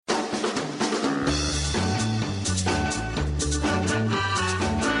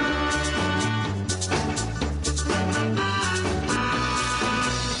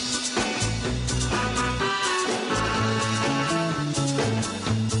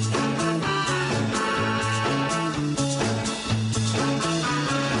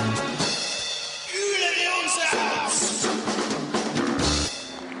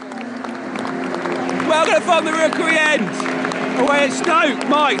from the Rookery End, away at Stoke.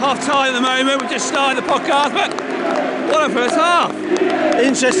 Mike, half time at the moment. We've just started the podcast, but what a first half!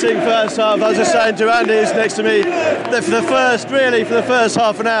 Interesting first half. I was just saying to Andy, who's next to me, that for the first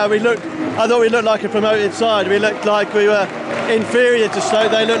half an hour, I thought we looked like a promoted side. We looked like we were inferior to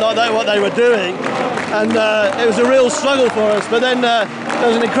Stoke. They looked like what they were doing, and it was a real struggle for us. But then there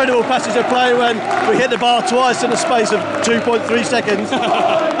was an incredible passage of play when we hit the bar twice in the space of 2.3 seconds,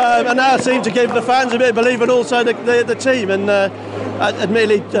 and that seemed to give the fans a bit of belief, and also the team. And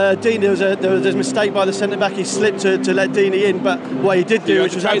admittedly, Deeney, there was a mistake by the centre back. He slipped to let Deeney in, but what he did do,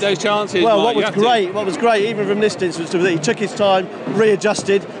 which was take those chances. Well, Mike, what was great, even from this distance, was that he took his time,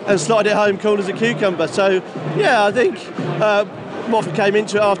 readjusted, and slotted it home cool as a cucumber. So, yeah, I think Moffat came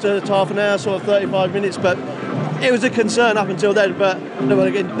into it after half an hour, sort of 35 minutes, but it was a concern up until then. But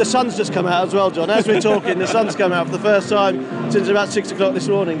again, the sun's just come out as well, John. As we're talking, the sun's come out for the first time since about 6 o'clock this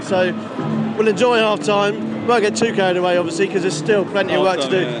morning. So we'll enjoy half time. Won't get too carried away, obviously, because there's still plenty of work to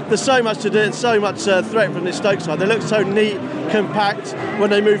do. Yeah. There's so much to do, and so much threat from this Stoke side. They look so neat, compact.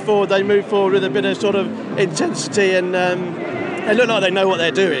 When they move forward with a bit of sort of intensity, and they look like they know what they're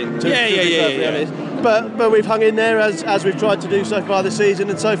doing. To be perfectly honest. But we've hung in there as we've tried to do so far this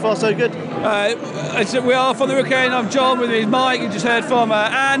season, and so far so good. We are from the Rookery End. I'm John, with me is Mike. You just heard from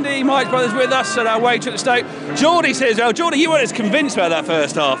Andy. Mike's brother's with us on our way to the Stoke. Geordie says, well, Geordie, you weren't as convinced about that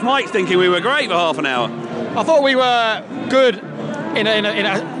first half. Mike's thinking we were great for half an hour. I thought we were good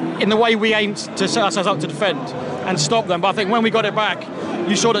in the way we aimed to set ourselves up to defend and stop them. But I think when we got it back,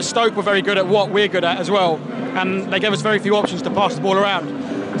 you saw that Stoke were very good at what we're good at as well, and they gave us very few options to pass the ball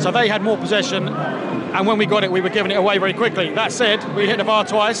around. So they had more possession, and when we got it, we were giving it away very quickly. That said, we hit the bar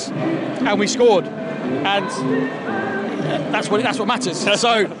twice, and we scored, and that's what matters.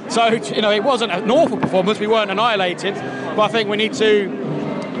 So it wasn't an awful performance. We weren't annihilated, but I think we need to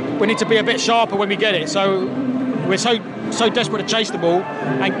be a bit sharper when we get it. So we're so desperate to chase the ball,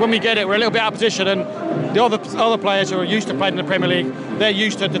 and when we get it, we're a little bit out of position. And the other players who are used to playing in the Premier League, they're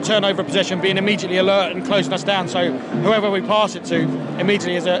used to the turnover of possession, being immediately alert and closing us down. So whoever we pass it to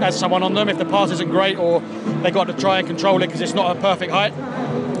immediately has someone on them. If the pass isn't great, or they got to try and control it because it's not a perfect height.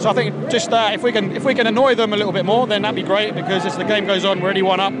 So I think just that, if we can annoy them a little bit more, then that'd be great, because as the game goes on, we're already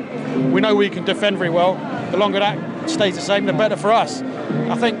 1-up. We know we can defend very well. The longer that stays the same, the better for us.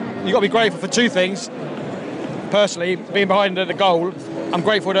 I think you've got to be grateful for two things. Personally, being behind the goal, I'm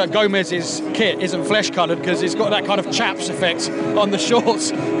grateful that Gomez's kit isn't flesh-coloured, because it's got that kind of chaps effect on the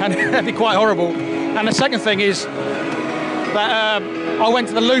shorts, and that'd be quite horrible. And the second thing is that I went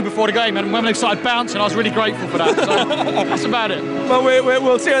to the loo before the game, and when they started bouncing, I was really grateful for that. So that's about it. Well,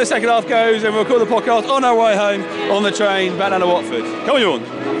 we'll see how the second half goes, and we'll call the podcast on our way home on the train back down to Watford. Come on, you on.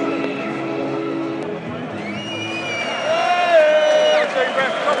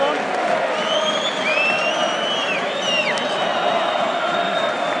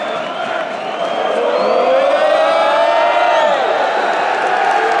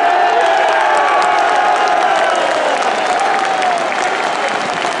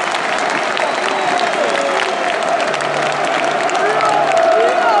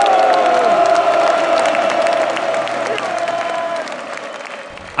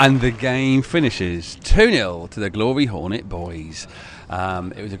 And the game finishes 2-0 to the Glory Hornet boys.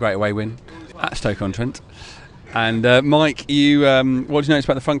 It was a great away win at Stoke-on-Trent. And Mike, you what did you notice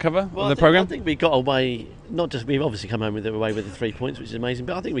about the front cover of the programme? I think we got away, we've obviously come home away with the 3 points, which is amazing,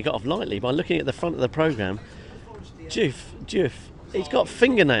 but I think we got off lightly by looking at the front of the programme. Juf, he's got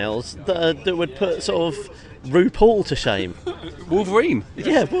fingernails that would put sort of RuPaul to shame. Wolverine.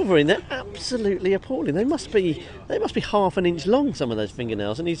 Yeah, Wolverine. They're absolutely appalling. They must be half an inch long, some of those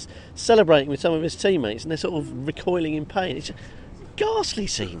fingernails, and he's celebrating with some of his teammates, and they're sort of recoiling in pain. It's ghastly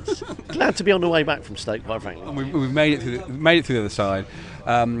scenes. Glad to be on the way back from Stoke, quite frankly. We've made it through the other side.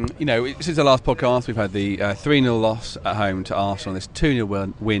 Since the last podcast, we've had the 3-0 loss at home to Arsenal, this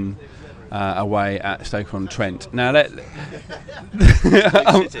 2-0 win away at Stoke-on-Trent. Now,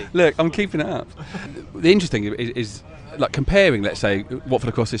 look, I'm keeping it up. The interesting is like comparing, let's say, Watford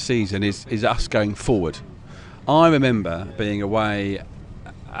across this season is us going forward. I remember being away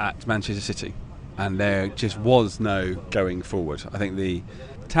at Manchester City, and there just was no going forward. I think the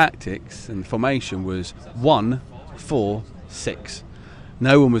tactics and formation was 1-4-6.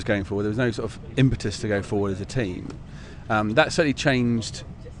 No one was going forward. There was no sort of impetus to go forward as a team. That certainly changed.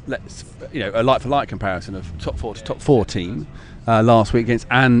 A like-for-like comparison of top 4 to top 4 team last week against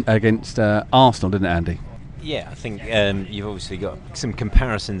Arsenal, didn't it, Andy? Yeah, I think you've obviously got some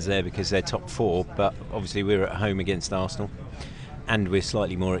comparisons there because they're top 4, but obviously we're at home against Arsenal, and we're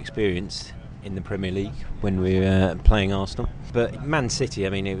slightly more experienced. in the Premier League when we were playing Arsenal. But Man City, I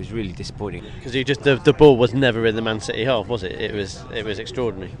mean, it was really disappointing. Because the ball was never in the Man City half, was it? It was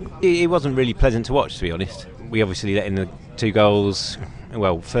extraordinary. It wasn't really pleasant to watch, to be honest. We obviously let in the 2 goals.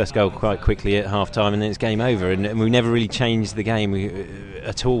 Well, first goal quite quickly at half time, and then it's game over, and we never really changed the game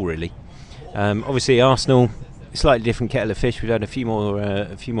at all, really. Obviously Arsenal, slightly different kettle of fish. We've had a few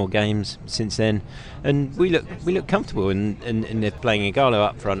more games since then, and we look comfortable, and they're playing Ighalo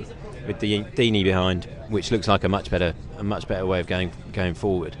up front with Deeney behind, which looks like a much better way of going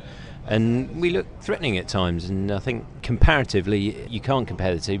forward. And we look threatening at times, and I think comparatively you can't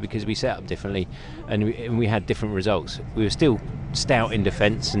compare the two because we set up differently, and we had different results. We were still stout in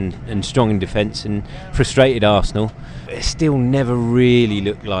defence and strong in defence, and frustrated Arsenal. It still never really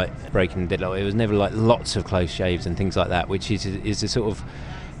looked like breaking the deadlock. It was never like lots of close shaves and things like that, which is a sort of,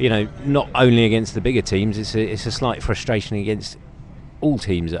 not only against the bigger teams. It's a slight frustration against all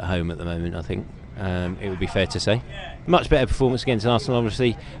teams at home at the moment, I think. It would be fair to say. Much better performance against Arsenal,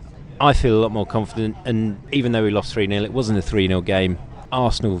 obviously. I feel a lot more confident, and even though we lost 3-0, it wasn't a 3-0 game.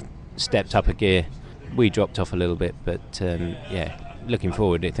 Arsenal stepped up a gear. We dropped off a little bit, but looking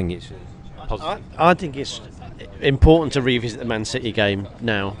forward, I think it's positive. I think it's important to revisit the Man City game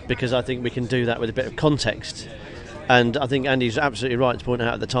now, because I think we can do that with a bit of context. And I think Andy's absolutely right to point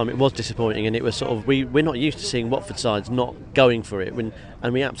out at the time it was disappointing, and it was sort of we're not used to seeing Watford sides not going for it,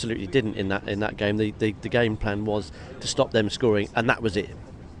 and we absolutely didn't in that game. The game plan was to stop them scoring, and that was it.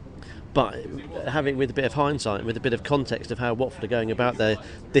 But having with a bit of hindsight, with a bit of context of how Watford are going about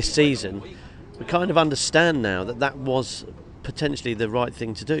this season, we kind of understand now that was potentially the right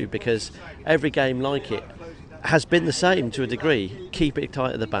thing to do, because every game like it has been the same to a degree. Keep it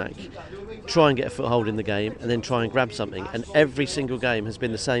tight at the back, try and get a foothold in the game, and then try and grab something. And every single game has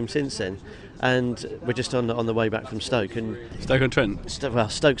been the same since then. And we're just on the way back from Stoke. And Stoke-on-Trent?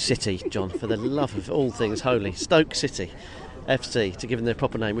 Stoke City, John, for the love of all things holy. Stoke City FC, to give them their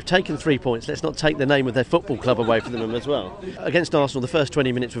proper name. We've taken 3 points. Let's not take the name of their football club away from them as well. Against Arsenal, the first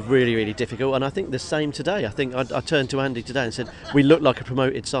 20 minutes were really, really difficult, and I think the same today. I think I turned to Andy today and said we looked like a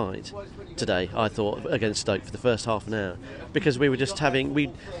promoted side today, I thought, against Stoke for the first half an hour, because we were just we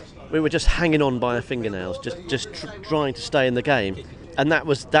were just hanging on by our fingernails, just trying to stay in the game, and that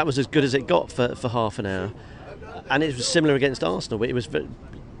was as good as it got for half an hour. And it was similar against Arsenal. It was,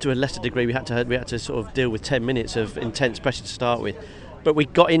 to a lesser degree, we had to sort of deal with 10 minutes of intense pressure to start with, but we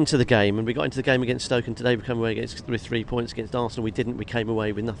got into the game, and we got into the game against Stoke, and today we came away with 3 points. Against Arsenal we didn't. We came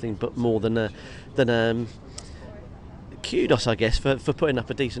away with nothing but more than kudos, I guess, for putting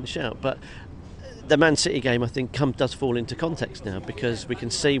up a decent shout. But the Man City game, I think, does fall into context now, because we can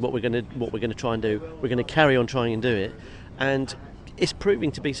see what we're going to try and do. We're going to carry on trying and do it, and it's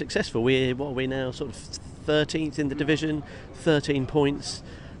proving to be successful. We're now sort of 13th in the division, 13 points.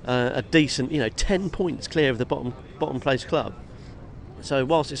 A decent, 10 points clear of the bottom place club. So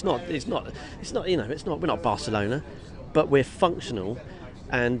whilst it's not, we're not Barcelona, but we're functional,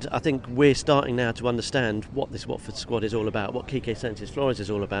 and I think we're starting now to understand what this Watford squad is all about, what Quique Sánchez-Flores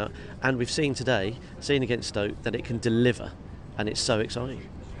is all about, and we've seen against Stoke, that it can deliver, and it's so exciting.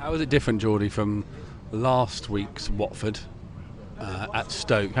 How is it different, Geordie, from last week's Watford at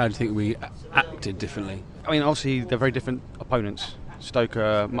Stoke? How do you think we acted differently? I mean, obviously they're very different opponents. Stoke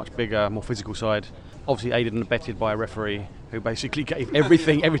are a much bigger, more physical side, obviously aided and abetted by a referee who basically gave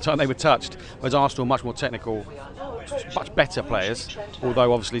everything every time they were touched, whereas Arsenal much more technical, much better players,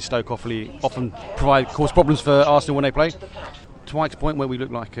 although obviously Stoke often cause problems for Arsenal when they play. To Mike's point, where we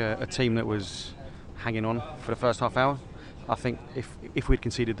looked like a team that was hanging on for the first half hour, I think if we'd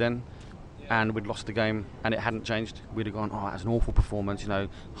conceded then and we'd lost the game and it hadn't changed, we'd have gone, that's an awful performance.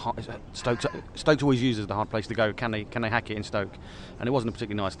 Stoke always uses the hard place to go. Can they hack it in Stoke? And it wasn't a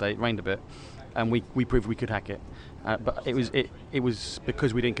particularly nice day. It rained a bit, and we proved we could hack it. But it was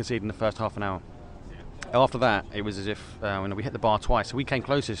because we didn't concede in the first half an hour. After that, it was as if we hit the bar twice. So we came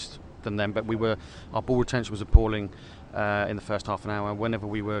closest than them, but our ball retention was appalling in the first half an hour. Whenever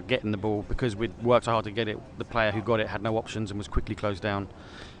we were getting the ball, because we'd worked so hard to get it, the player who got it had no options and was quickly closed down.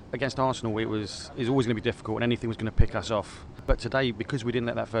 Against Arsenal, it was always going to be difficult, and anything was going to pick us off. But today, because we didn't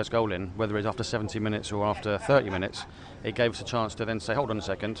let that first goal in, whether it's after 70 minutes or after 30 minutes, it gave us a chance to then say, hold on a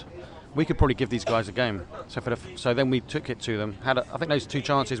second, we could probably give these guys a game. So then we took it to them. I think those 2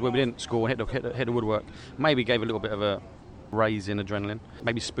 chances where we didn't score, hit the woodwork, maybe gave a little bit of a raise in adrenaline,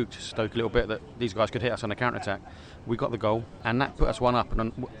 maybe spooked Stoke a little bit that these guys could hit us on a counter-attack. We got the goal, and that put us 1 up,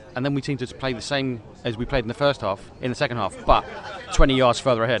 and then we seemed to play the same as we played in the first half, in the second half, but 20 yards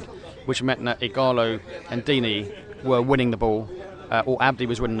further ahead, which meant that Ighalo and Deeney were winning the ball, or Abdi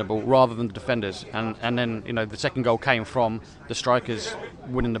was winning the ball, rather than the defenders. And then the second goal came from the strikers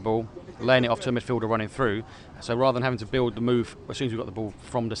winning the ball, laying it off to a midfielder running through. So rather than having to build the move as soon as we got the ball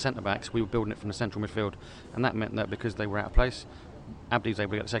from the centre-backs, we were building it from the central midfield. And that meant that because they were out of place, Abdi was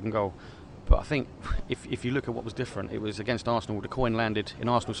able to get the second goal. But I think if you look at what was different, it was against Arsenal, the coin landed in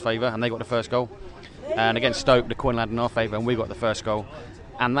Arsenal's favour and they got the first goal. And against Stoke, the coin landed in our favour and we got the first goal.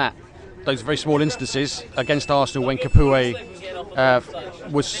 And those very small instances against Arsenal when Capoue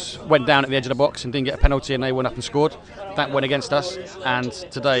went down at the edge of the box and didn't get a penalty and they went up and scored, that went against us. And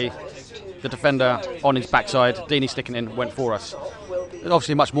today, the defender on his backside, Deeney sticking in, went for us. There's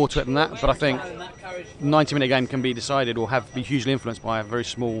obviously much more to it than that, but I think 90-minute game can be decided or be hugely influenced by a very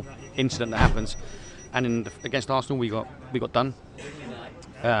small incident that happens. And against Arsenal, we got done,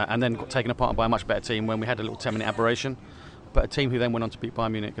 and then got taken apart by a much better team when we had a little 10-minute aberration. But a team who then went on to beat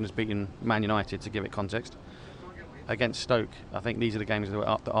Bayern Munich and has beaten Man United, to give it context. Against Stoke, I think these are the games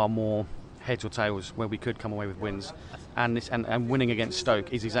that are more heads or tails, where we could come away with wins. And winning against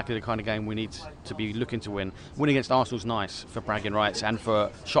Stoke is exactly the kind of game we need to be looking to win. Winning against Arsenal's nice for bragging rights and for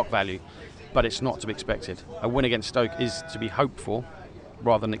shock value, but it's not to be expected. A win against Stoke is to be hoped for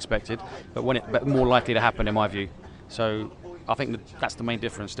rather than expected, but more likely to happen in my view. So I think that's the main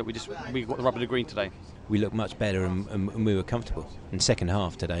difference, that we got the rubber to green today. We looked much better and we were comfortable. And second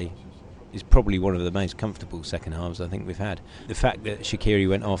half today is probably one of the most comfortable second halves I think we've had. The fact that Shaqiri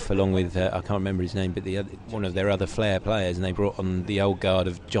went off along with, I can't remember his name, but one of their other flair players, and they brought on the old guard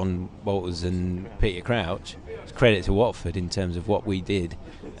of John Walters and Peter Crouch. It's credit to Watford in terms of what we did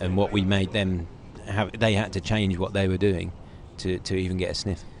and what we made them have. They had to change what they were doing to even get a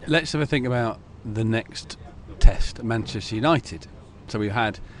sniff. Let's have a think about the next test, Manchester United. So we've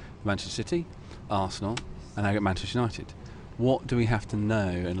had Manchester City, Arsenal, and now got Manchester United. What do we have to know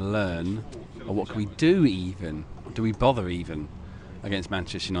and learn, or what can we do even? Do we bother even against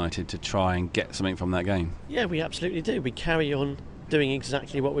Manchester United to try and get something from that game? Yeah, we absolutely do. We carry on doing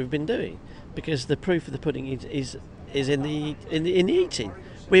exactly what we've been doing, because the proof of the pudding is in the eating.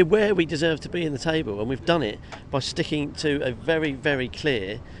 We're where we deserve to be in the table, and we've done it by sticking to a very, very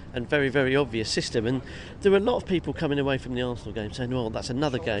clear and very, very obvious system. And there were a lot of people coming away from the Arsenal game saying, well, that's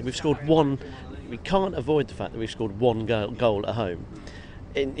another game. We've scored one. We can't avoid the fact that we've scored one goal at home.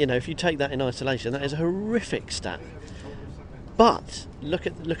 If you take that in isolation, that is a horrific stat. But look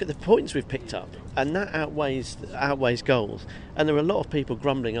at the points we've picked up, and that outweighs goals. And there were a lot of people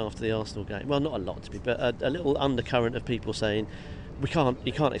grumbling after the Arsenal game. Well, not a lot to be, but a little undercurrent of people saying,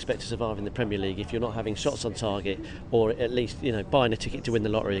 you can't expect to survive in the Premier League if you're not having shots on target, or at least buying a ticket to win the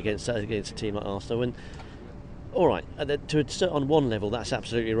lottery against a team like Arsenal. And all right, on one level, that's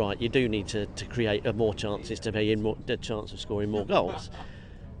absolutely right. You do need to create more chances to be in the chance of scoring more goals.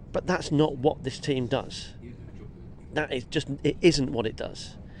 But that's not what this team does. It isn't what it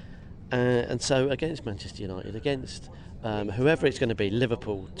does. And so against Manchester United, against whoever it's going to be,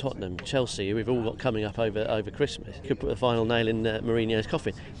 Liverpool, Tottenham, Chelsea, who we've all got coming up over Christmas, could put the final nail in Mourinho's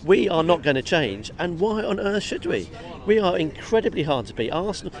coffin. We are not going to change, and why on earth should we? We are incredibly hard to beat.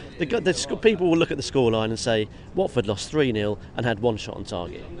 Arsenal, people will look at the scoreline and say Watford lost 3-0 and had one shot on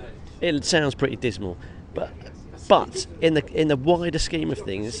target. It sounds pretty dismal, but in the wider scheme of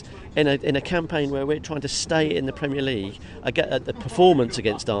things, in a campaign where we're trying to stay in the Premier League, the performance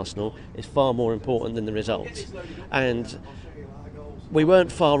against Arsenal is far more important than the results. And we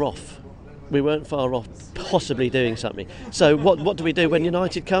weren't far off. We weren't far off possibly doing something. So what do we do when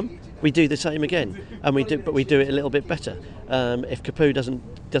United come? We do the same again, but we do it a little bit better. If Capoue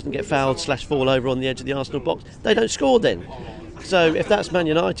doesn't get fouled / fall over on the edge of the Arsenal box, they don't score then. So if that's Man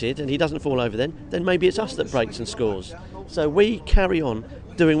United and he doesn't fall over then maybe it's us that breaks and scores. So we carry on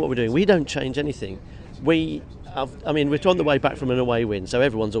doing what we're doing. We don't change anything. We're on the way back from an away win, so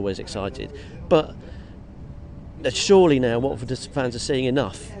everyone's always excited. But surely now Watford fans are seeing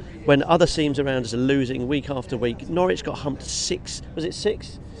enough. When other teams around us are losing week after week, Norwich got humped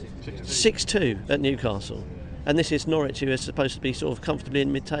 6-2 at Newcastle. And this is Norwich, who is supposed to be sort of comfortably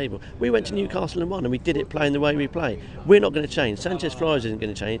in mid-table. We went to Newcastle and won, and we did it playing the way we play. We're not going to change. Sanchez Flores isn't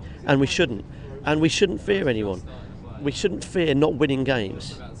going to change, and we shouldn't. And we shouldn't fear anyone. We shouldn't fear not winning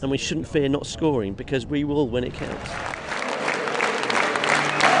games, and we shouldn't fear not scoring, because we will when it counts.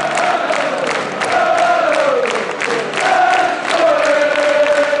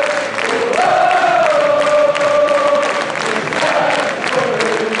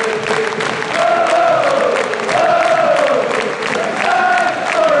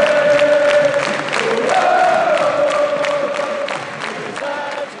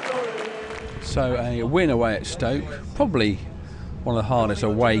 So a win away at Stoke, probably one of the hardest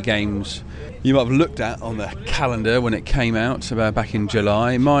away games you might have looked at on the calendar when it came out back in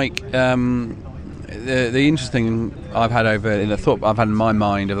July. Mike, the interesting I've had the thought I've had in my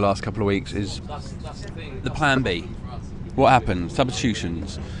mind over the last couple of weeks is the plan B. What happens?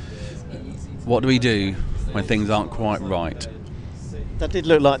 Substitutions. What do we do when things aren't quite right? That did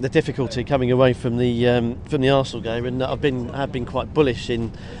look like the difficulty coming away from the Arsenal game, and have been quite bullish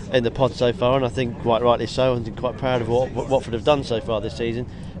in the pod so far, and I think quite rightly so. I'm quite proud of what Watford have done so far this season.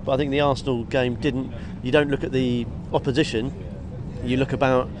 But I think the Arsenal game you don't look at the opposition, you look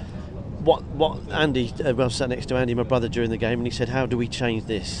about what Andy, I was sat next to Andy, my brother, during the game, and he said, how do we change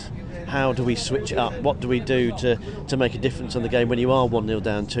this? How do we switch it up? What do we do to make a difference on the game when you are 1-0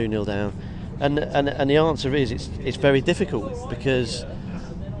 down, 2-0 down? And the answer is it's very difficult, because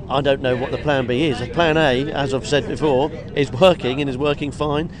I don't know what the plan B is. Plan A, as I've said before, is working and is working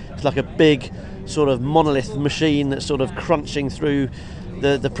fine. It's like a big sort of monolith machine that's sort of crunching through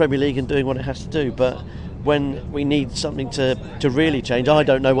the Premier League and doing what it has to do. But when we need something to really change, I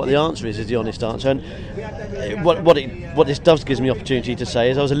don't know what the answer is the honest answer. And what this does gives me opportunity to say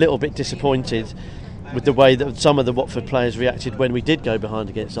is I was a little bit disappointed with the way that some of the Watford players reacted when we did go behind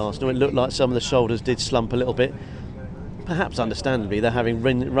against Arsenal. It looked like some of the shoulders did slump a little bit. Perhaps understandably, they're having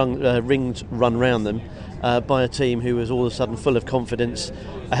rings run round them by a team who was all of a sudden full of confidence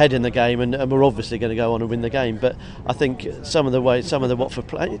ahead in the game, and were obviously going to go on and win the game. But I think some of the Watford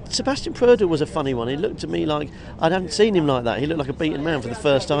players, Sebastian Prödl was a funny one. He looked to me like I hadn't seen him like that. He looked like a beaten man for the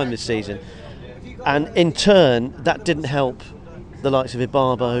first time this season, and in turn that didn't help the likes of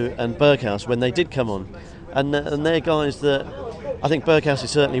Ibarbo and Berghuis when they did come on, and they're guys that I think Berghuis is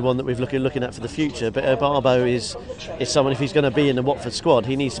certainly one that we've looking at for the future. But Ibarbo is someone, if he's going to be in the Watford squad,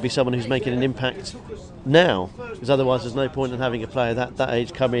 he needs to be someone who's making an impact now, because otherwise there's no point in having a player that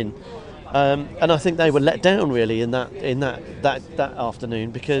age come in. And I think they were let down really in that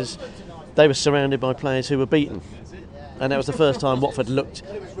afternoon, because they were surrounded by players who were beaten. And that was the first time Watford looked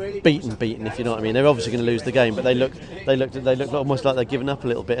beaten, if you know what I mean. They're obviously going to lose the game, but they looked almost like they'd given up a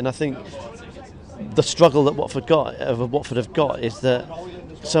little bit. And I think the struggle that Watford have got is that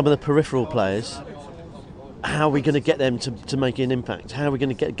some of the peripheral players, how are we going to get them to make an impact? How are we going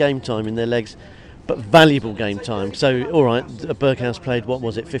to get game time in their legs, but valuable game time? So, all right, Berghuis played,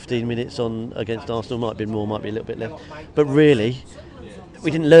 15 minutes on against Arsenal, might be more, might be a little bit less, but really we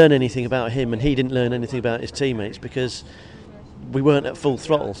didn't learn anything about him, and he didn't learn anything about his teammates, because we weren't at full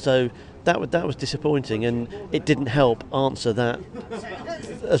throttle. So that was disappointing, and it didn't help answer that,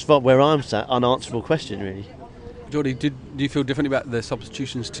 as far where I'm sat, unanswerable question really. Geordie, do you feel differently about the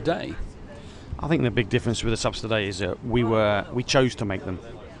substitutions today? I think the big difference with the subs today is that we chose to make them.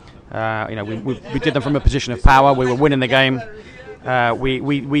 We did them from a position of power. We were winning the game.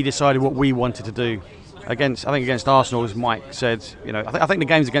 We decided what we wanted to do. Against Arsenal, as Mike said, I think the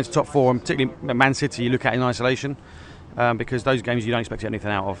games against top four, and particularly Man City, you look at in isolation, because those games you don't expect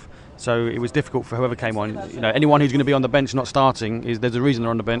anything out of. So it was difficult for whoever came on. Anyone who's going to be on the bench not starting, there's a reason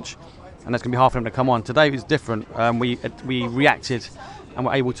they're on the bench, and that's going to be half of them to come on. Today was different. We reacted and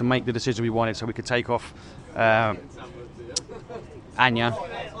were able to make the decision we wanted, so we could take off Anya,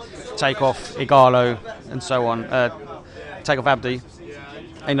 take off Igalo, and so on. Take off Abdi.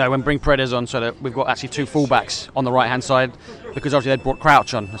 And bring Paredes on, so that we've got actually two fullbacks on the right hand side, because obviously they'd brought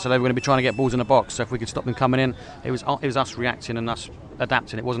Crouch on, so they were going to be trying to get balls in the box. So if we could stop them coming in, it was us reacting and us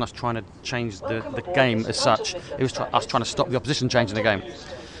adapting. It wasn't us trying to change the game as such. It was us trying to stop the opposition changing the game.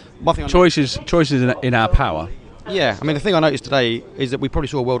 Choices in our power. Yeah, the thing I noticed today is that we probably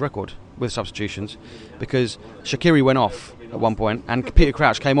saw a world record with substitutions, because Shaqiri went off at one point and Peter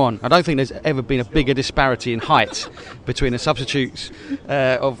Crouch came on. I don't think there's ever been a bigger disparity in height between the substitutes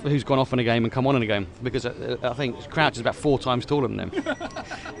of who's gone off in a game and come on in a game, because I think Crouch is about 4 times taller than them.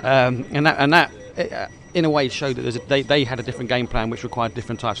 and that in a way showed that they had a different game plan which required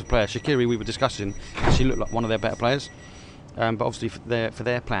different types of players. Shaqiri, we were discussing, actually looked like one of their better players, but obviously for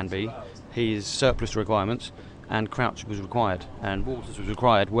their plan B, he is surplus to requirements, and Crouch was required and Walters was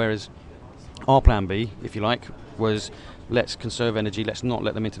required, whereas our plan B, if you like, was let's conserve energy, let's not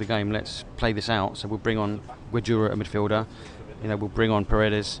let them into the game, let's play this out. So we'll bring on Guedjura at midfielder, we'll bring on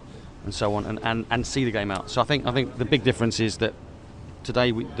Paredes and so on, and see the game out. So I think the big difference is that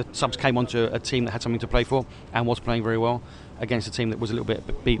today the subs came onto a team that had something to play for and was playing very well, against a team that was a little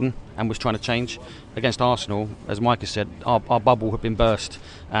bit beaten and was trying to change. Against Arsenal, as Mike has said, our bubble had been burst,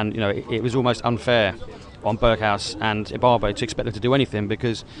 and it was almost unfair on Berghuis and Ibarbo to expect them to do anything,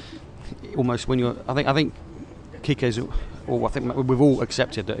 because almost when I think Kike's, or I think we've all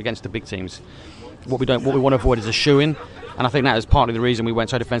accepted that against the big teams, what we want to avoid is a shoe-in, and I think that is partly the reason we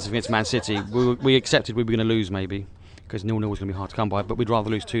went so defensive against Man City. We accepted we were going to lose maybe, because 0-0 was going to be hard to come by, but we'd rather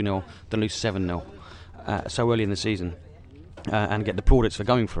lose 2-0 than lose 7-0 so early in the season. and get the plaudits for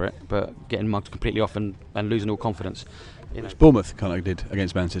going for it, but getting mugged completely off and losing all confidence. Bournemouth kind of did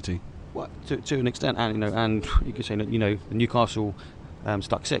against Man City. Well, to an extent, and and you could say that the Newcastle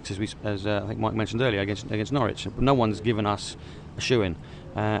stuck 6 as I think Mike mentioned earlier against Norwich. No one's given us a shoe-in,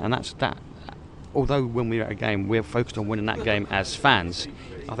 and that's that. Although when we're at a game, we're focused on winning that game as fans.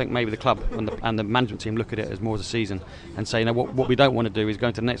 I think maybe the club and the management team look at it as more as a season and say, what we don't want to do is go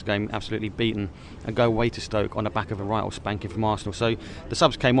into the next game absolutely beaten and go away to Stoke on the back of a right old spanking from Arsenal. So the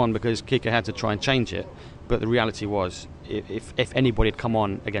subs came on because Kike had to try and change it, but the reality was, if anybody had come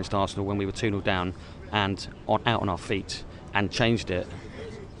on against Arsenal when we were 2-0 down and out on our feet and changed it,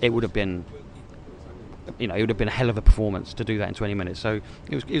 it would have been, it would have been a hell of a performance to do that in 20 minutes. So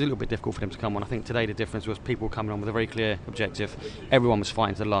it was a little bit difficult for them to come on. I think today the difference was people coming on with a very clear objective. Everyone was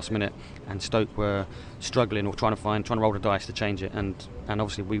fighting to the last minute, and Stoke were struggling or trying to roll the dice to change it. And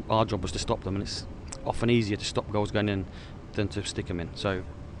obviously our job was to stop them, and it's often easier to stop goals going in than to stick them in. So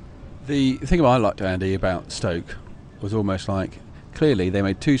the thing I liked, Andy, about Stoke was almost like, clearly they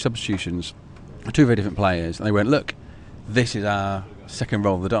made 2 substitutions, 2 very different players, and they went, look, this is our second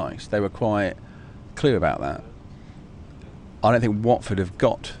roll of the dice. They were quite clear about that. I don't think Watford have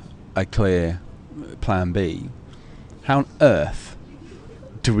got a clear plan B. How on earth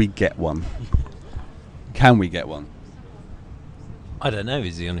do we get one? Can we get one? I don't know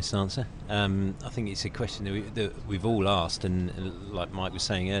is the honest answer. I think it's a question that we've all asked, and like Mike was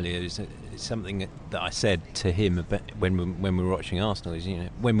saying earlier, it's something that I said to him about when we were watching Arsenal is,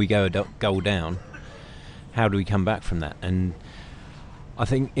 when we go a goal down, how do we come back from that? And I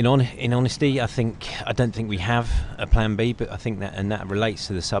think, in honesty, I don't think we have a plan B, but I think that relates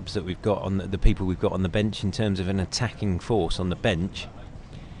to the subs that we've got on the people we've got on the bench in terms of an attacking force on the bench.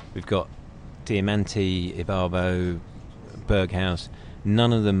 We've got Diamanti, Ibarbo, Berghaus.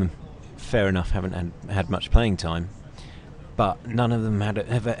 None of them, fair enough, haven't had much playing time, but none of them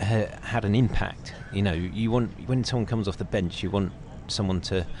ever had an impact. You want, when someone comes off the bench, you want someone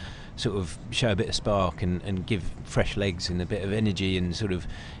to sort of show a bit of spark and give fresh legs and a bit of energy and sort of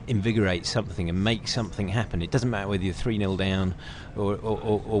invigorate something and make something happen. It doesn't matter whether you're 3-0 down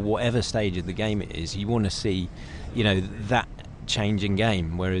or whatever stage of the game it is. You want to see, that changing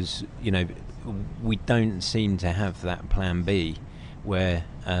game, whereas, we don't seem to have that plan B where,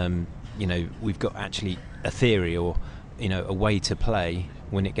 we've got actually a theory or, a way to play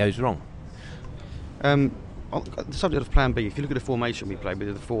when it goes wrong. On the subject of plan B, if you look at the formation we played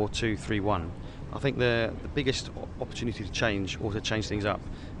with the 4-2-3-1, I think the biggest opportunity to change things up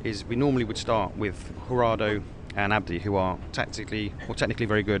is we normally would start with Jurado and Abdi, who are technically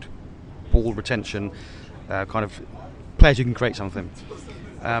very good, ball retention, kind of players who can create something.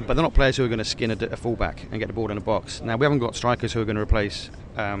 But they're not players who are going to skin a fullback and get the ball in a box. Now, we haven't got strikers who are going to replace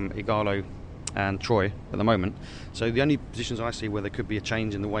Ighalo and Troy at the moment. So the only positions I see where there could be a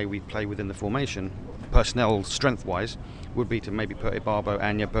change in the way we play within the formation, personnel strength-wise, would be to maybe put Ibarbo,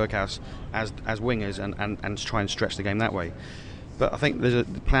 Anya, Berghaus as wingers and try and stretch the game that way. But I think there's a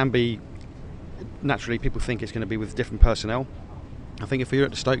plan B. Naturally, people think it's going to be with different personnel. I think if you're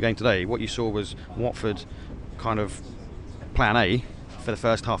at the Stoke game today, what you saw was Watford kind of plan A for the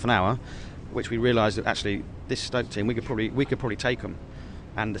first half an hour, which we realised that actually this Stoke team we could probably take them,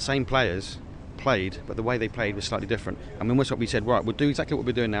 and the same players played, but the way they played was slightly different. I mean, we said, right, we'll do exactly what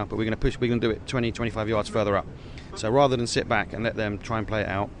we're doing now, but we're going to do it 20-25 yards further up. So rather than sit back and let them try and play it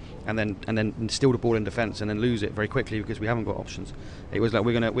out and then steal the ball in defence and then lose it very quickly because we haven't got options, it was like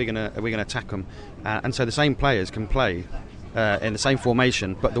we're going to attack them, and so the same players can play in the same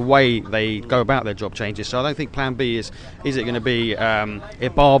formation, but the way they go about their job changes. So I don't think plan B is it going to be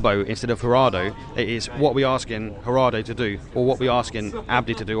Ibarbo instead of Jurado. It is what we're asking Jurado to do, or what we're asking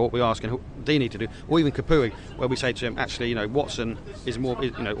Abdi to do, or what we're asking Dini to do, or even Kapui, where we say to him, actually, Watson is more,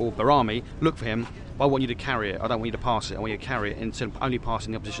 or Barami, look for him, but I want you to carry it. I don't want you to pass it. I want you to carry it instead of only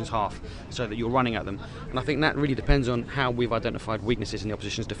passing the opposition's half, so that you're running at them. And I think that really depends on how we've identified weaknesses in the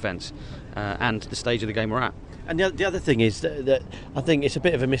opposition's defence and the stage of the game we're at. And the other thing is that I think it's a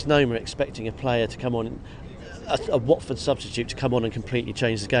bit of a misnomer expecting a player to come on, a Watford substitute to come on and completely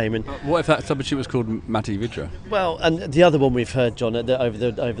change the game. And what if that substitute was called Matti Vidra? Well, and the other one we've heard, John, over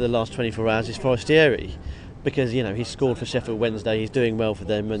the last 24 hours is Forestieri, because he scored for Sheffield Wednesday, he's doing well for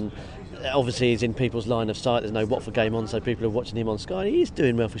them, and obviously he's in people's line of sight. There's no Watford game on, so people are watching him on Sky. He's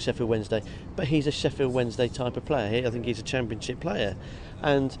doing well for Sheffield Wednesday, but he's a Sheffield Wednesday type of player. I think he's a Championship player,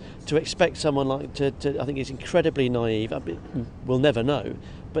 and to expect someone like to I think he's incredibly naive. We'll never know,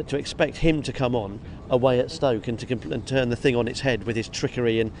 but to expect him to come on away at Stoke and and turn the thing on its head with his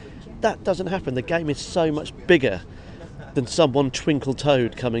trickery, and that doesn't happen. The game is so much bigger than someone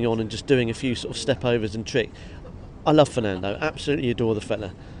twinkle-toed coming on and just doing a few sort of step overs and trick. I love Fernando, absolutely adore the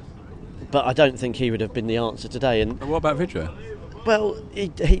fella, but I don't think he would have been the answer today. And What about Vydra? well,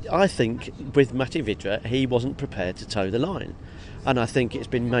 I think with Matty Vydra, he wasn't prepared to toe the line. And I think it's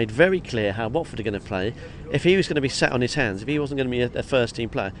been made very clear how Watford are going to play. If he was going to be sat on his hands, if he wasn't going to be a first-team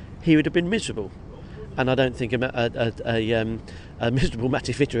player, he would have been miserable. And I don't think a miserable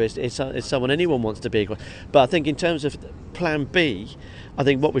Matty Vydra is someone anyone wants to be. But I think in terms of Plan B, I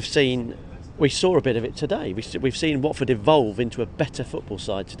think what we've seen, we saw a bit of it today. We've seen Watford evolve into a better football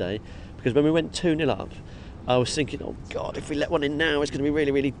side today, because when we went 2-0 up, I was thinking, oh God, if we let one in now, it's going to be really,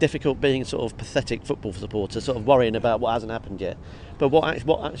 really difficult being sort of pathetic football supporter, sort of worrying about what hasn't happened yet. But what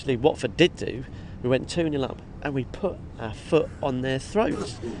actually Watford did do, we went 2-0 up and we put our foot on their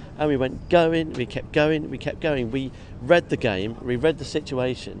throats. And we went going, we kept going, we kept going. We read the game, we read the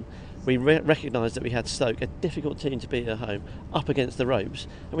situation. We recognised that we had Stoke, a difficult team to beat at home, up against the ropes.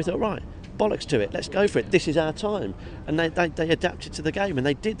 And we thought, right, bollocks to it, let's go for it. This is our time. And they adapted to the game, and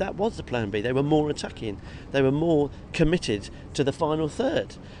they did. That was the plan B. They were more attacking. They were more committed to the final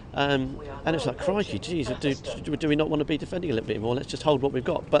third. And it's like, crikey, geez, do we not want to be defending a little bit more? Let's just hold what we've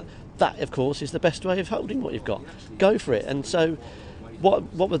got. But that, of course, is the best way of holding what you've got. Go for it. And so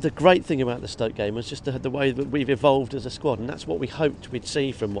what was the great thing about the Stoke game was just the way that we've evolved as a squad, and that's what we hoped we'd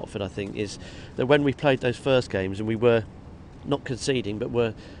see from Watford. I think is that when we played those first games and we were not conceding, but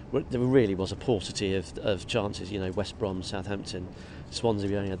there really was a paucity of chances. You know, West Brom, Southampton, Swansea,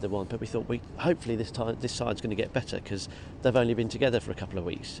 we only had the one, but we thought hopefully this side's going to get better, because they've only been together for a couple of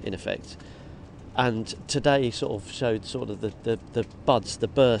weeks in effect. And today sort of showed sort of the buds, the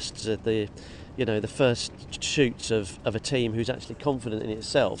bursts, the first shoots of a team who's actually confident in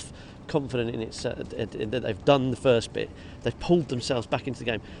itself, confident in that they've done the first bit. They've pulled themselves back into the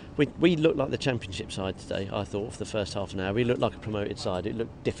game. We looked like the Championship side today, I thought, for the first half an hour. We looked like a promoted side. It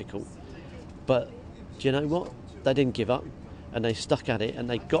looked difficult. But do you know what? They didn't give up, and they stuck at it, and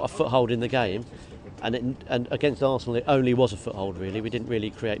they got a foothold in the game. And against Arsenal, it only was a foothold, really. We didn't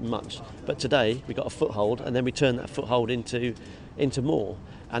really create much. But today, we got a foothold, and then we turned that foothold into more.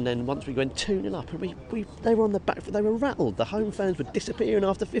 And then once we went 2-0 up, and they were on the back, they were rattled. The home fans were disappearing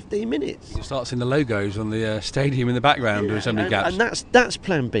after 15 minutes. You start seeing the logos on the stadium in the background doing so many gaps. And that's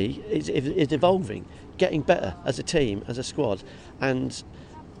Plan B, is evolving, getting better as a team, as a squad. And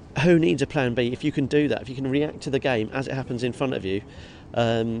who needs a Plan B? If you can do that, if you can react to the game as it happens in front of you,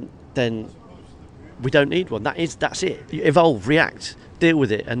 then we don't need one. That's it. You evolve, react, deal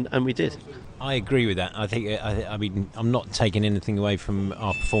with it, and we did. I agree with that. I think, I mean, I'm not taking anything away from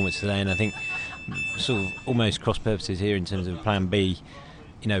our performance today, and I think sort of almost cross purposes here in terms of Plan B.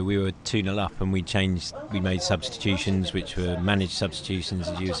 You know, we were 2-0 up and we made substitutions, which were managed substitutions,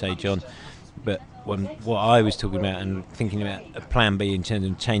 as you say, John. But what I was talking about and thinking about a Plan B in terms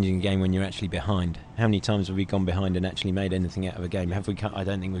of changing the game when you're actually behind. How many times have we gone behind and actually made anything out of a game? Have we? I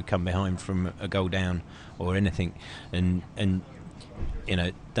don't think we've come behind from a goal down or anything. And you know,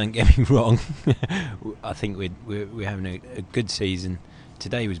 don't get me wrong. I think we're having a good season.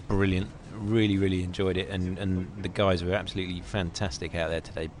 Today was brilliant. Really, really enjoyed it, and the guys were absolutely fantastic out there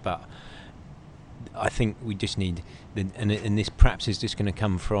today. But I think we just need, and this perhaps is just going to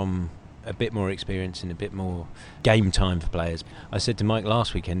come from a bit more experience and a bit more game time for players. I said to Mike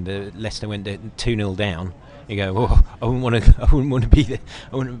last weekend, Leicester went 2-0 down. You go, oh, I wouldn't want to be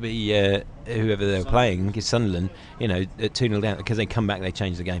whoever they were playing, because Sunderland, you know, at 2-0 down, because they come back, they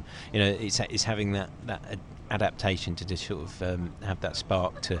change the game. You know, it's having that adaptation to just sort of have that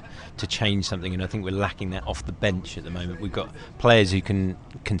spark to change something, and I think we're lacking that off the bench at the moment. We've got players who can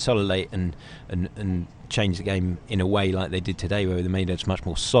consolidate and change the game in a way like they did today, where they made us much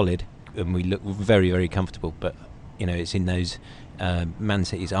more solid and we look very, very comfortable. But you know, it's in those Man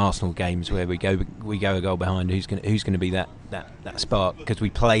City's Arsenal games where we go a goal behind. Who's going to be that spark? Because we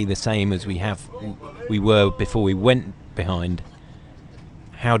play the same as we were before we went behind.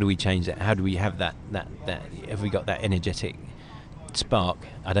 How do we change that? How do we have that? Have we got that energetic spark?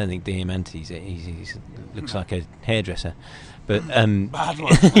 I don't think Diamante's it. He looks like a hairdresser, but bad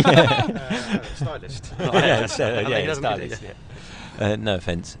one. Stylist. Stylist. Yeah. No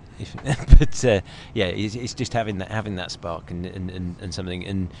offence, but it's just having that spark and something,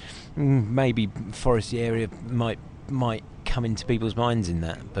 and maybe Forest area might come into people's minds in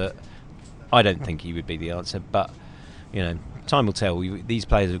that, but I don't think he would be the answer. But you know, time will tell. These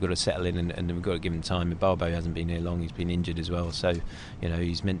players have got to settle in, and we've got to give them time. Barbo hasn't been here long; he's been injured as well. So, you know,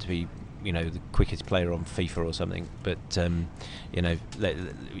 he's meant to be, you know, the quickest player on FIFA or something. But you know,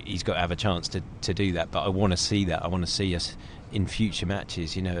 he's got to have a chance to do that. But I want to see that. I want to see us in future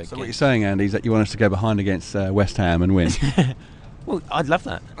matches. You know. So what you're saying, Andy, is that you want us to go behind against West Ham and win? Well, I'd love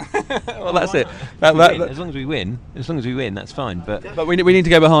that. Well, that's it. As long as we win, that's fine. But we need to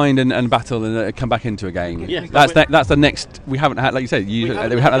go behind and battle and come back into a game. Yeah, that's the next. We haven't had, like you said, we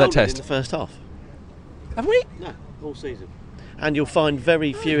haven't had that test. In the first half. Have we? No, all season. And you'll find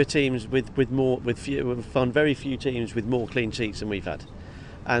very fewer teams you'll find very few teams with more clean sheets than we've had.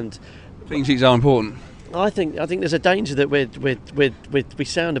 And Clean sheets are important. I think there's a danger that we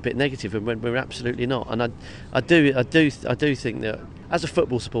sound a bit negative when we're absolutely not. And I do think that as a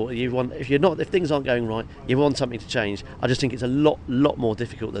football supporter, if things aren't going right, you want something to change. I just think it's a lot more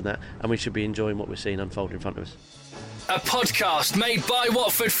difficult than that, and we should be enjoying what we're seeing unfold in front of us. A podcast made by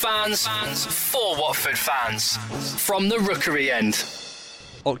Watford fans for Watford fans from the Rookery End.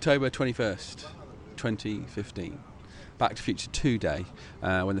 October 21st, 2015. Back to Future 2 day.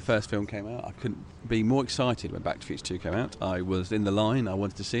 When the first film came out, I couldn't be more excited when Back to Future 2 came out. I was in the line, I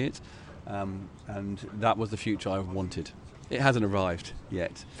wanted to see it, and that was the future I wanted. It hasn't arrived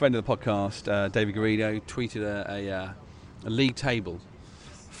yet. Friend of the podcast, David Garrido, tweeted a league table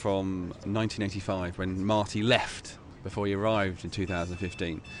from 1985 when Marty left before he arrived in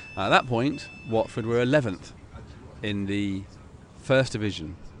 2015. At that point, Watford were 11th in the First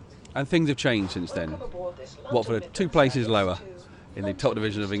Division. And things have changed since then. Watford are 2 places lower in the top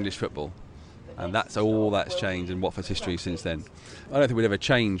division of English football. And that's all that's changed in Watford's history since then. I don't think we'd ever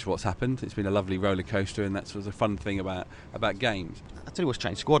change what's happened. It's been a lovely roller coaster, and that's the fun thing about games. I'll tell you what's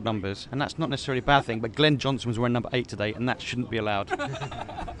changed, squad numbers, and that's not necessarily a bad thing, but Glenn Johnson was wearing number 8 today, and that shouldn't be allowed.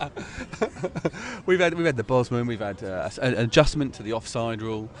 We've had the Bosman, we've had an adjustment to the offside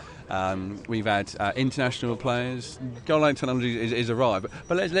rule, we've had international players. Goal line technology is arrived,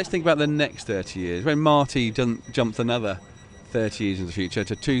 but let's think about the next 30 years. When Marty jumps another 30 years in the future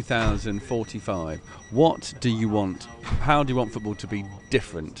to 2045, what do you want? How do you want football to be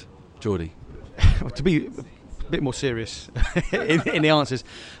different, Geordie? To be a bit more serious in the answers,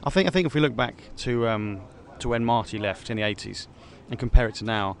 I think if we look back to when Marty left in the 80s and compare it to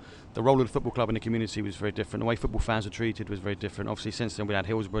now, the role of the football club in the community was very different. The way football fans were treated was very different. Obviously, since then we had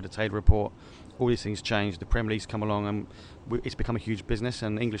Hillsborough, the Taylor Report, all these things changed. The Premier League's come along, and it's become a huge business,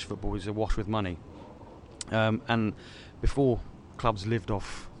 and English football is awash with money. And before, clubs lived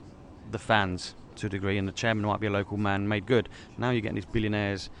off the fans to a degree, and the chairman might be a local man, made good. Now you're getting these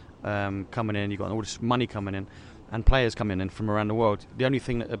billionaires coming in, you've got all this money coming in, and players coming in from around the world. The only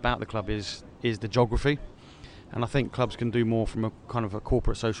thing about the club is the geography, and I think clubs can do more from a kind of a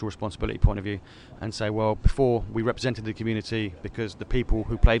corporate social responsibility point of view, and say, well, before we represented the community because the people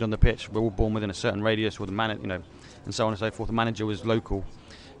who played on the pitch were all born within a certain radius, or the and so on and so forth. The manager was local.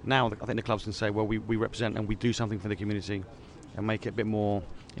 Now I think the clubs can say, well, we represent and we do something for the community, and make it a bit more,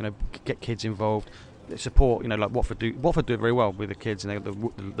 get kids involved, support, like Watford do it very well with the kids and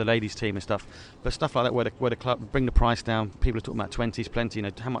the ladies team and stuff. But stuff like that where the club bring the price down. People are talking about 20s plenty.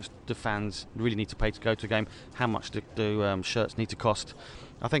 How much do fans really need to pay to go to a game? How much do shirts need to cost?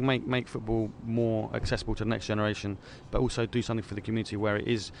 I think make football more accessible to the next generation, but also do something for the community where it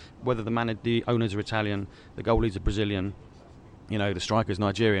is, whether the owners are Italian, the goalies are Brazilian, the striker's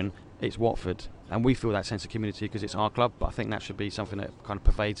Nigerian, it's Watford, and we feel that sense of community because it's our club. But I think that should be something that kind of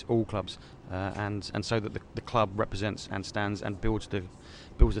pervades all clubs, and so that the club represents and stands and builds the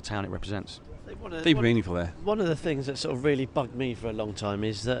town it represents. Deeply meaningful there. One of the things that sort of really bugged me for a long time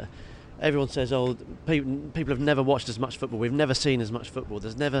is that everyone says, people have never watched as much football, we've never seen as much football,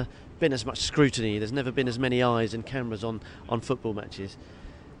 there's never been as much scrutiny, there's never been as many eyes and cameras on football matches,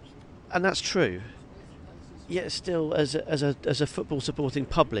 and that's true. Yet still, as a football supporting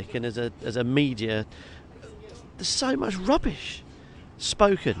public and as a media, there's so much rubbish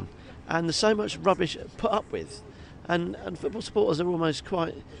spoken, and there's so much rubbish put up with, and football supporters are almost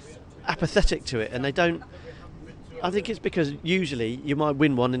quite apathetic to it, and they don't. I think it's because usually you might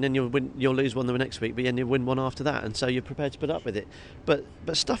win one and then you'll lose one the next week, but then you'll win one after that, and so you're prepared to put up with it. But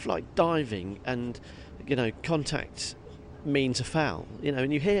stuff like diving and contact means a foul,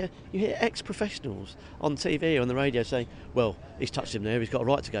 and you hear ex-professionals on TV or on the radio saying, well, he's touched him there, he's got a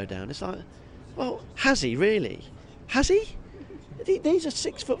right to go down. It's like, well, has he really? Has he? These are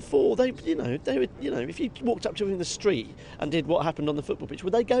 6'4". They would, if you walked up to him in the street and did what happened on the football pitch,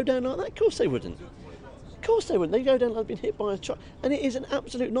 would they go down like that? Of course they wouldn't. Of course they wouldn't. They go down like they've been hit by a truck, and it is an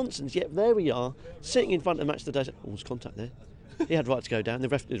absolute nonsense. Yet there we are, sitting in front of the match of the day. Oh, there's contact there. He had right to go down. The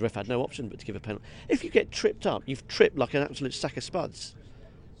ref had no option but to give a penalty. If you get tripped up, you've tripped like an absolute sack of spuds.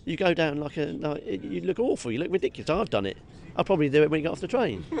 You go down you look awful. You look ridiculous. I've done it. I'll probably do it when you get off the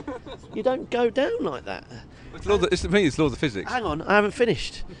train. You don't go down like that. It's laws of physics. Hang on, I haven't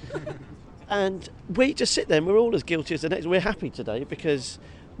finished. And we just sit there and we're all as guilty as the next. We're happy today because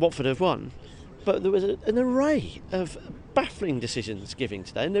Watford have won. But there was an array of baffling decisions giving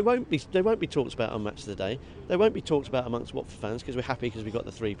today, and they won't be talked about on Match of the Day. They won't be talked about amongst Watford fans because we're happy because we got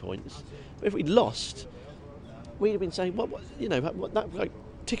the 3 points. But if we'd lost, we'd have been saying what that like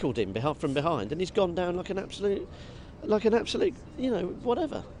tickled him from behind, and he's gone down like an absolute,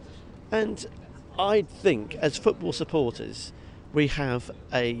 whatever. And I think as football supporters, we have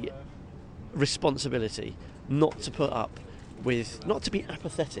a responsibility not to put up with, not to be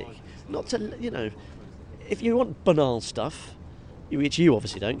apathetic, not to, if you want banal stuff, which you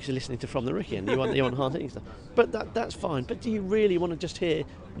obviously don't because you're listening to From the Rookie and you want hard-hitting stuff, but that's fine. But do you really want to just hear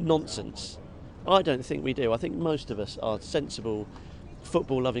nonsense? I don't think we do. I think most of us are sensible,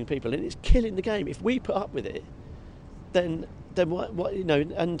 football-loving people, and it's killing the game. If we put up with it, then what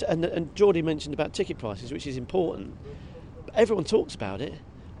and Geordie mentioned about ticket prices, which is important. Everyone talks about it.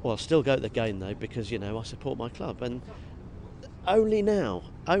 Well, I'll still go to the game though because I support my club, and only now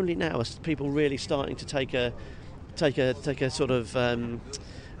are people really starting to take a sort of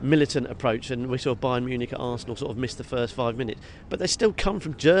militant approach, and we saw Bayern Munich at Arsenal sort of miss the first 5 minutes, but they still come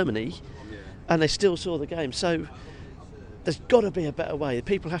from Germany and they still saw the game. So there's got to be a better way.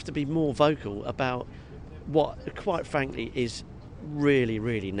 People have to be more vocal about what, quite frankly, is really,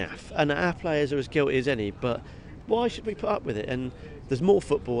 really naff. And our players are as guilty as any, but why should we put up with it? And there's more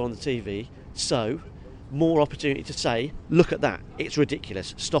football on the TV, so more opportunity to say, look at that, it's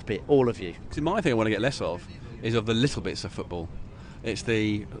ridiculous, stop it, all of you. See, my thing I want to get less of is of the little bits of football. It's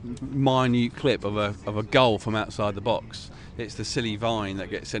the minute clip of a goal from outside the box. It's the silly vine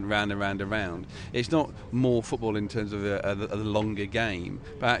that gets sent round and round and round. It's not more football in terms of a longer game,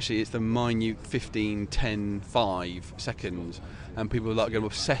 but actually it's the minute 15, 10, 5 seconds, and people like get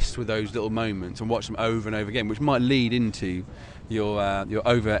obsessed with those little moments and watch them over and over again, which might lead into your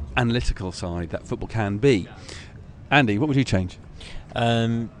over analytical side that football can be. Andy, what would you change?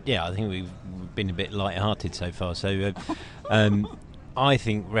 I think we've been a bit light-hearted so far. So I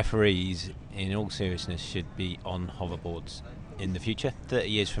think referees, in all seriousness, should be on hoverboards in the future. 30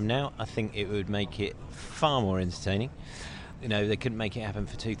 years from now, I think it would make it far more entertaining. They couldn't make it happen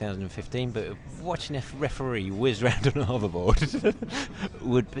for 2015, but watching a referee whiz round on a hoverboard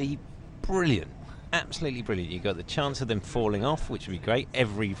would be brilliant. Absolutely brilliant. You've got the chance of them falling off, which would be great.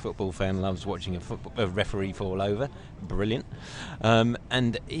 Every football fan loves watching a referee fall over. Brilliant. I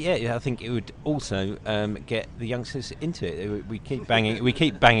think it would also get the youngsters into it. We keep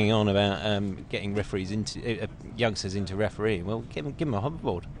banging on about getting referees into youngsters into refereeing. Well, give them a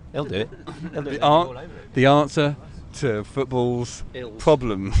hoverboard. They'll do it. The answer to football's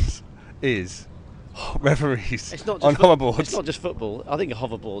problems is referees on hoverboards. It's not just football. I think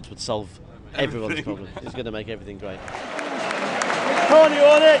hoverboards would solve everyone's problem. It's going to make everything great. Come on, you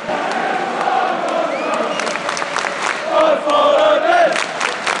want it?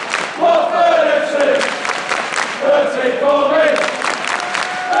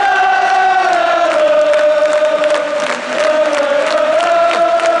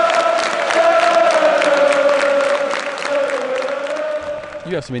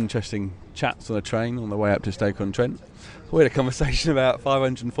 You have some interesting chats on a train on the way up to Stoke-on-Trent. We had a conversation about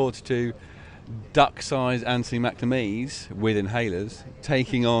 542 duck-sized Anthony McNamees with inhalers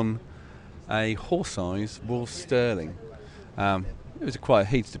taking on a horse-sized Wolf Sterling. It was quite a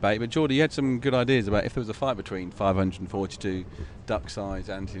heated debate, but Geordie, you had some good ideas about if there was a fight between 542 duck-sized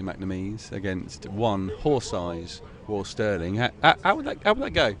Anthony McNamees against one horse-sized Wolf Sterling. How would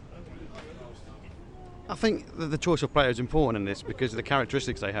that go? I think the choice of player is important in this because of the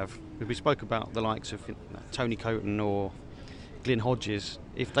characteristics they have. We spoke about the likes of Tony Coton or Glyn Hodges.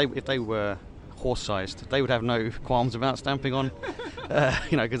 If they were horse-sized, they would have no qualms about stamping on,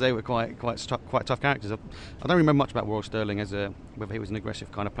 because they were quite tough characters. I don't remember much about Royal Sterling as whether he was an aggressive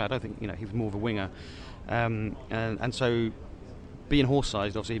kind of player. I don't think he was more of a winger, and so being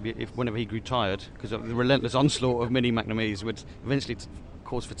horse-sized, obviously, whenever he grew tired, because of the relentless onslaught of mini McNamees would eventually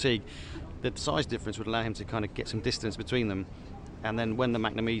cause fatigue. The size difference would allow him to kind of get some distance between them, and then when the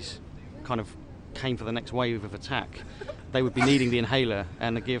McNamees kind of came for the next wave of attack, they would be needing the inhaler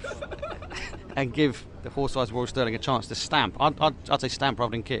and give the horse-sized Royal Sterling a chance to stamp. I'd say stamp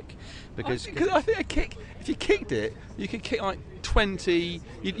rather than kick, because I think a kick. If you kicked it, you could kick like 20.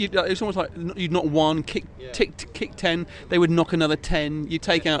 It's almost like you'd knock one, kick 10. They would knock another 10. You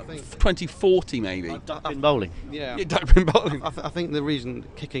take out 20, 40 maybe. Like duckpin bowling. Yeah, duckpin bowling. I think the reason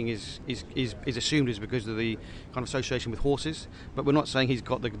kicking is assumed is because of the kind of association with horses, but we're not saying he's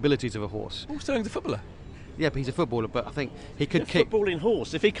got the abilities of a horse. Sterling's a footballer. but he's a footballer. But I think he could kick. Footballing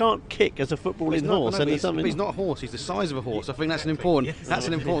horse. If he can't kick as a footballing horse, then there's something. He's not a horse. He's the size of a horse. I think that's an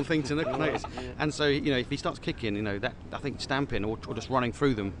important thing to notice. And so if he starts kicking, that I think stamping or just running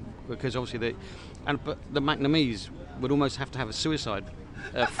through them, because obviously but the McNamese would almost have to have a suicide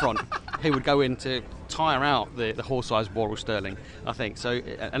front. He would go in to tire out the horse-sized Worrell Sterling, I think. So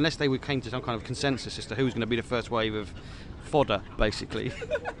unless they came to some kind of consensus as to who was going to be the first wave of fodder, basically,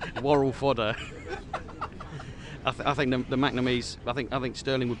 Worrell fodder. I think the McNamese. I think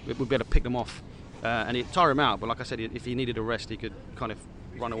Sterling would be able to pick them off and he'd tire him out. But like I said, if he needed a rest, he could kind of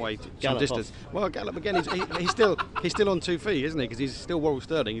run away to some distance. Off. Well, Gallop again. He's still on 2 feet, isn't he? Because he's still Worrell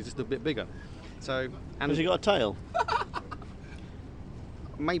Sterling. He's just a bit bigger. So has he got a tail?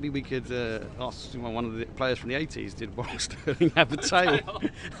 Maybe we could ask one of the players from the 80s, did Worrell Sterling have a tail?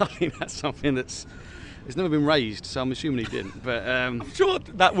 I think that's something it's never been raised, so I'm assuming he didn't. But I'm sure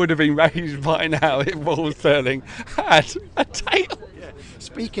that would have been raised by now if Worrell Sterling had a tail. Yeah.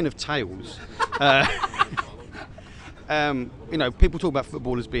 Speaking of tails, people talk about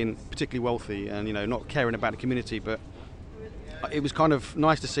footballers being particularly wealthy and not caring about the community, but it was kind of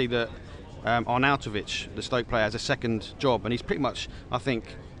nice to see that Arnautovic, the Stoke player, has a second job, and he's pretty much, I think,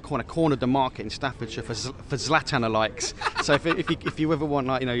 kind of cornered the market in Staffordshire for Zlatan-alikes. So if you ever want,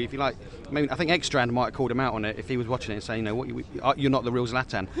 if you like, maybe I think Ekstrand might have called him out on it if he was watching it and saying, you're not the real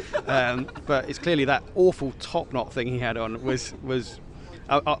Zlatan. But it's clearly that awful top knot thing he had on was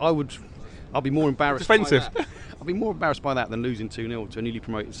I'll be more embarrassed. Defensive. By that. I'll be more embarrassed by that than losing 2-0 to a newly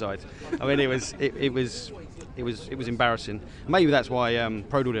promoted side. I mean, it was embarrassing. Maybe that's why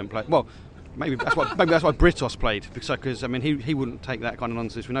Prodal didn't play. Well, maybe that's why Britos played, because I mean he wouldn't take that kind of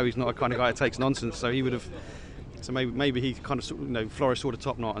nonsense. We know he's not a kind of guy that takes nonsense, so he would have. So maybe he kind of Flores saw the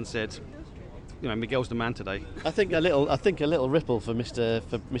top knot and said, Miguel's the man today. I think a little ripple for Mr.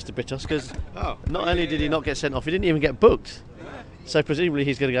 Britos, because not only did he not get sent off, he didn't even get booked. So presumably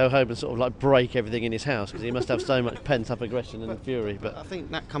he's going to go home and sort of like break everything in his house, because he must have so much pent-up aggression and fury. But I think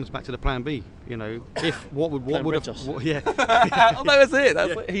that comes back to the plan B. If what would have yeah. Oh, that's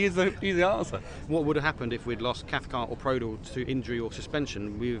it. He's the answer. What would have happened if we'd lost Cathcart or Prodal to injury or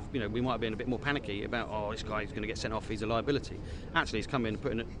suspension? We might have been a bit more panicky about this guy's going to get sent off. He's a liability. Actually, he's come in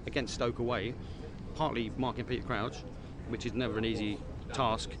putting it against Stoke away, partly marking Peter Crouch, which is never an easy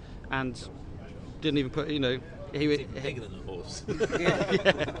task, and didn't even put He's bigger than a horse.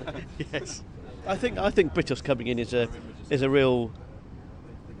 Yes. I think Britos coming in is a real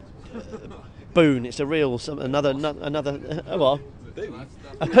boon. It's a real another a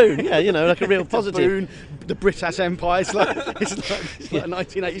boon. Yeah, like a real positive. Boon, the British Empire. It's like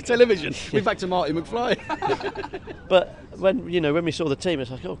 1980s television. We're back to Marty McFly. But when we saw the team,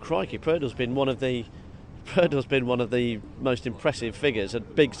 it's like, oh crikey, Prodal's been one of the most impressive figures. A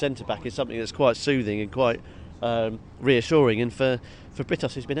big centre back is something that's quite soothing and quite reassuring, and for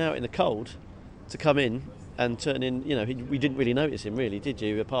Britos, who's been out in the cold, to come in and turn in, we didn't really notice him, really, did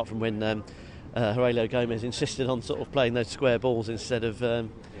you? Apart from when Aurelio Gomez insisted on sort of playing those square balls instead of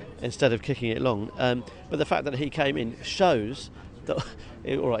kicking it long. But the fact that he came in shows that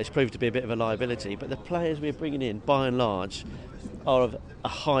it's proved to be a bit of a liability. But the players we're bringing in, by and large, are of a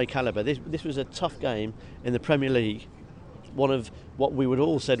high calibre. This was a tough game in the Premier League. One of what we would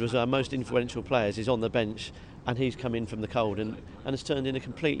all said was our most influential players is on the bench, and he's come in from the cold and has turned in a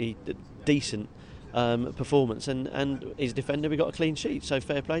completely decent performance, and his defender, we got a clean sheet, so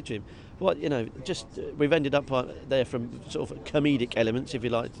fair play to him. We've ended up there from sort of comedic elements, if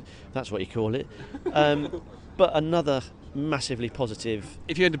you like, that's what you call it, but another massively positive.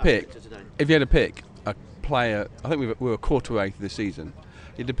 If you had to pick a player, I think we were a quarter way through the season,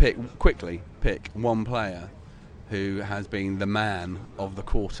 you had to pick one player who has been the man of the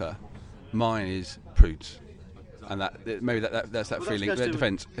quarter. Mine is Proods, and that's that feeling. That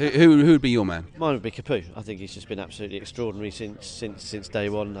defence. Who would be your man? Mine would be Capoue. I think he's just been absolutely extraordinary since day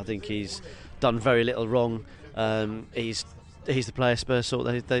one. I think he's done very little wrong. He's the player Spurs thought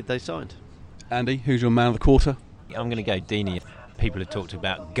they signed. Andy, who's your man of the quarter? I'm going to go Deeney. People have talked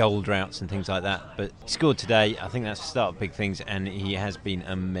about goal droughts and things like that, but he scored today. I think that's the start of big things, and he has been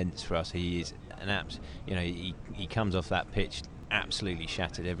immense for us. He is an he comes off that pitch absolutely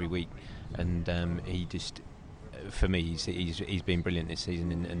shattered every week, and he just, for me, he's been brilliant this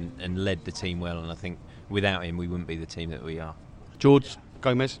season and led the team well. And I think without him, we wouldn't be the team that we are. George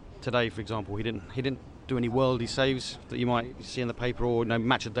Gomez today, for example, he didn't do any worldy saves that you might see in the paper, or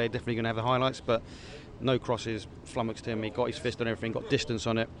match of the day. Definitely going to have the highlights, but no crosses flummoxed him. He got his fist on everything, got distance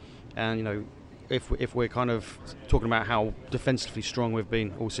on it, and if we're kind of talking about how defensively strong we've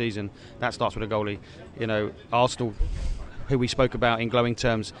been all season, that starts with a goalie. Arsenal who we spoke about in glowing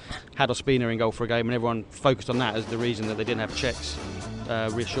terms, had Ospina in goal for a game, and everyone focused on that as the reason that they didn't have checks,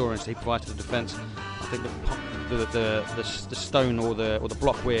 reassurance he provided to the defence. I think the stone or the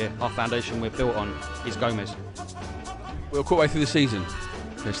block our foundation we're built on is Gomez. We're a quarter way through the season.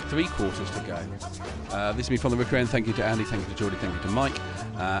 There's 3 quarters to go. This is me from the Rookery End. Thank you to Andy, thank you to Geordie, thank you to Mike,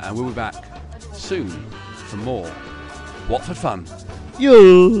 and we'll be back soon for more Watford fun.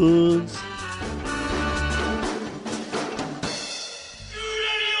 Yes.